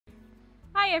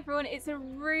Hi everyone, it's a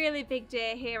really big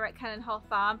day here at Cannon Hall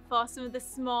Farm for some of the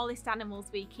smallest animals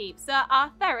we keep. So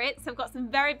our ferrets have got some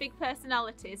very big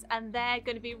personalities and they're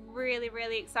going to be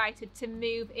really excited to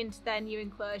move into their new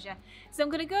enclosure. So I'm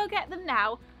going to go get them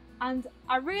now and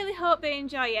I really hope they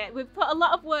enjoy it. We've put a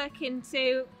lot of work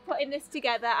into putting this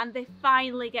together and they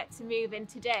finally get to move in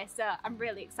today, so I'm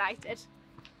really excited.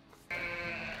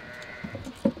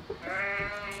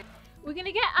 We're going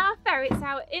to get our ferrets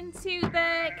out into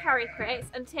the carry crates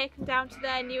and take them down to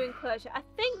their new enclosure. I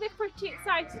think they're pretty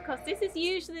excited because this is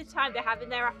usually the time they're having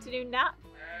their afternoon nap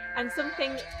and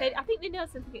I think they know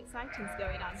something exciting is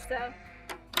going on. So,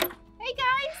 hey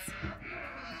guys!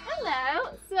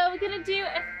 Hello! So we're going to do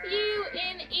a few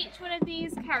in each one of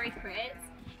these carry crates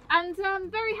and I'm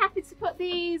very happy to put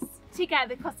these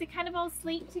together because they kind of all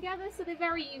sleep together, so they're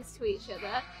very used to each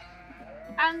other.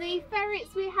 And the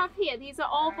ferrets we have here, these are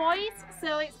all boys,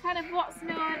 so it's kind of what's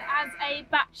known as a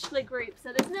bachelor group.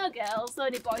 So there's no girls,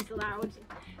 only boys allowed,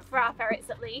 for our ferrets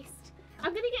at least.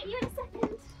 I'm going to get you in a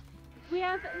second. We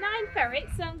have 9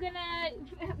 ferrets, so I'm going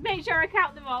to make sure I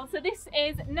count them all. So this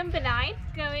is number 9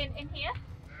 going in here.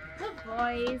 Good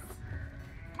boys.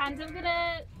 And I'm going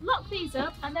to lock these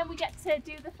up and then we get to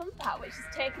do the fun part, which is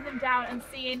taking them down and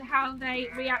seeing how they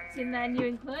react in their new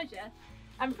enclosure.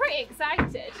 I'm pretty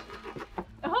excited.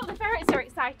 I hope the ferrets are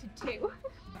excited too.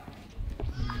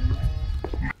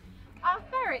 Our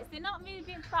ferrets, they're not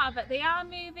moving far, but they are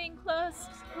moving closer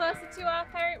to our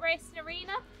ferret racing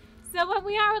arena. So when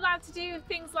we are allowed to do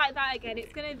things like that again,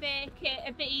 it's going to make it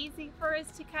a bit easy for us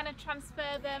to kind of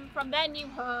transfer them from their new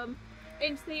home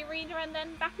into the arena and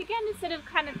then back again, instead of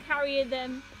kind of carrying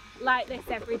them like this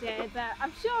every day. But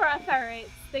I'm sure our ferrets,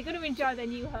 they're going to enjoy their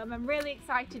new home. I'm really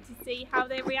excited to see how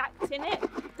they react in it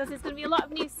because there's going to be a lot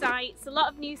of new sights, a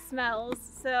lot of new smells,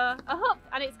 so I hope,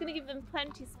 and it's going to give them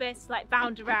plenty of space to like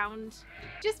bound around.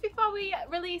 Just before we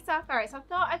release our ferrets, I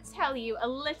thought I'd tell you a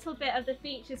little bit of the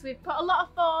features. We've put a lot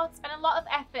of thought and a lot of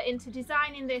effort into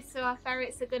designing this so our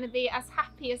ferrets are going to be as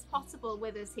happy as possible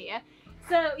with us here.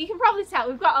 So you can probably tell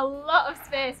we've got a lot of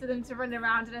space for them to run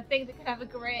around and I think they could have a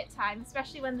great time,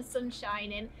 especially when the sun's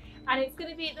shining. And it's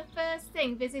going to be the first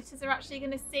thing visitors are actually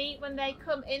going to see when they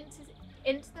come into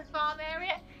the farm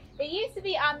area. It used to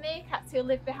be our meerkats who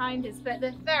live behind us, but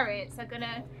the ferrets are going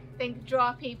to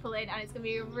draw people in and it's going to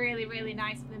be really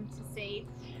nice for them to see.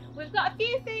 We've got a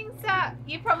few things that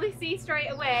you probably see straight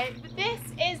away, but this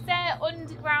is their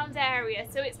underground area,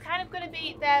 so it's kind of going to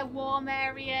be their warm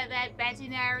area, their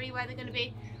bedding area where they're going to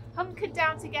be hunkered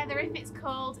down together if it's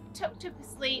cold, tucked up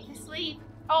asleep. They sleep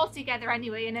all together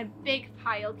anyway in a big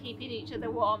pile, keeping each other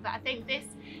warm, but I think this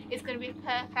is going to be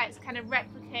perfect, kind of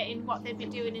replicating what they've been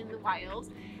doing in the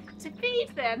wild. To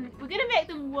feed them, we're going to make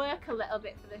them work a little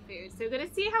bit for the food, so we're going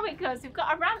to see how it goes. We've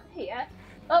got a ramp here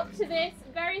up to this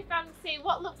very fancy,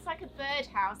 what looks like a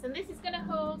birdhouse, and this is going to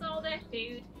hold all their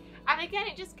food. And again,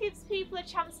 it just gives people a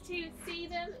chance to see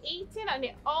them eating, and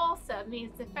it also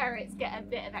means the ferrets get a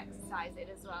bit of exercise in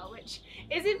as well, which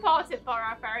is important for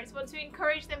our ferrets. We want to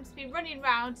encourage them to be running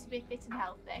around, to be fit and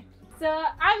healthy. So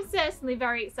I'm certainly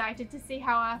very excited to see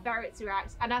how our ferrets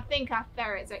react, and I think our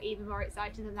ferrets are even more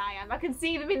excited than I am. I can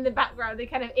see them in the background, they're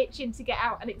kind of itching to get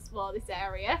out and explore this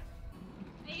area.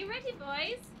 Are you ready,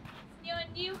 boys? Your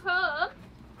new home.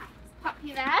 Let's pop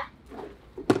you there.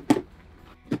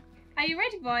 Are you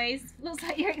ready, boys? Looks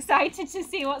like you're excited to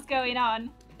see what's going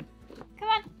on. Come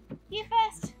on, you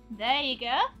first. There you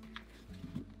go.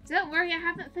 Don't worry, I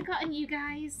haven't forgotten you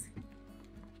guys.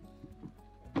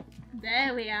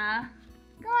 There we are.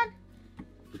 Go on.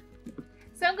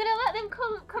 So I'm going to let them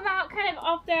come out kind of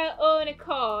of their own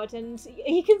accord, and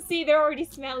you can see they're already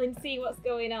smelling, see what's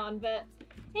going on. But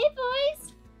hey,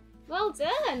 boys, well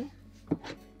done.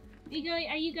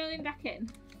 Are you going back in?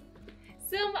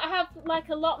 Some have like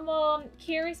a lot more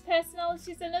curious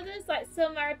personalities than others. Like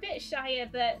some are a bit shyer,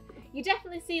 but you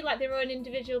definitely see like their own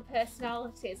individual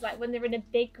personalities, like when they're in a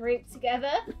big group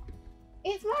together.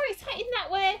 It's more exciting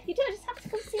that way. You don't just have to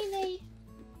come see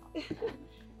me.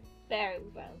 Very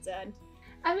well done.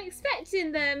 I'm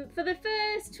expecting them for the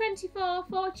first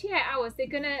 48 hours, they're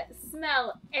gonna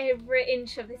smell every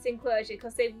inch of this enclosure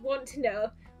because they want to know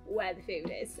where the food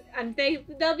is, and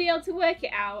they'll be able to work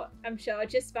it out, I'm sure,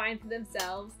 just fine for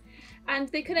themselves. And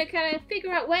they're gonna kind of figure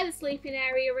out where the sleeping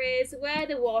area is, where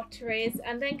the water is,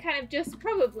 and then kind of just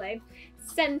probably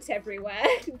scent everywhere.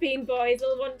 Being boys,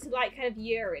 they'll want to like kind of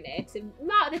urinate and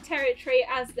mark the territory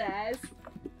as theirs,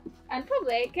 and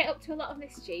probably get up to a lot of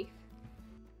mischief.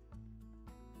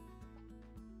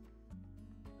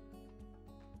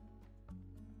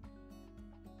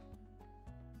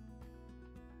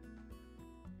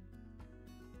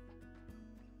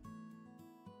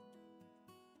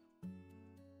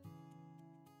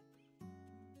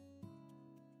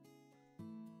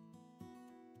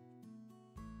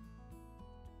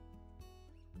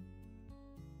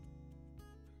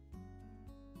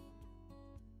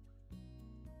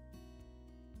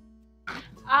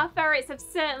 Our ferrets have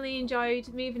certainly enjoyed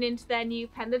moving into their new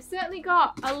pen. They've certainly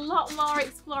got a lot more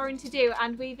exploring to do,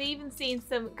 and we've even seen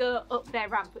some go up their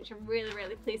ramp, which I'm really,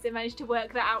 really pleased they managed to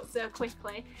work that out so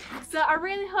quickly. So I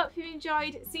really hope you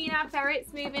enjoyed seeing our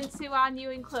ferrets move into our new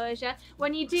enclosure.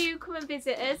 When you do come and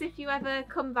visit us, if you ever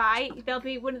come by, they'll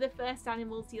be one of the first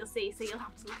animals you'll see, so you'll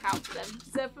have to look out for them.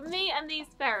 So from me and these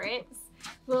ferrets,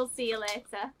 we'll see you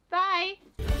later. Bye!